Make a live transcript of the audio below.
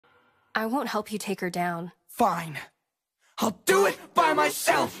I won't help you take her down. Fine. I'll do it by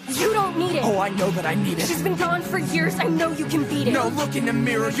myself. You don't need it. Oh, I know that I need it. She's been gone for years. I know you can beat it. No, look in the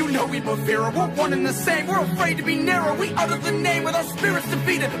mirror. You know we both fear her. We're one and the same. We're afraid to be narrow. We utter the name with our spirits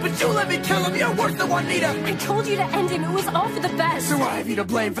defeated. But you let me kill him. You're worse than Juanita. I told you to end him. It was all for the best. So I have you to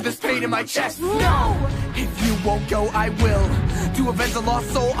blame for this pain in my chest. No! If you won't go, I will. To avenge the lost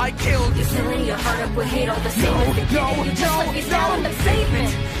soul I killed. You're filling your heart up with hate all the same as the kid. You just let me down in the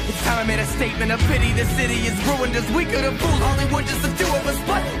pavement. It's time I made a statement of pity. The city is ruined as we could have fooled Hollywood, just the two of us.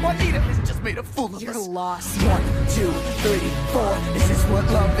 But Juanita has just made a fool of us. You're lost. 1, 2, 3, 4. Is this what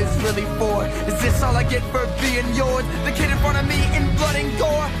love is really for? Is this all I get for being yours? The kid in front of me in blood and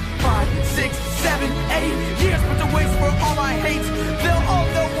gore. 5, 6, 7, 8 years put to waste for all I hate. They'll all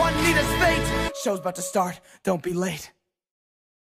know Juanita's fate. Show's about to start. Don't be late.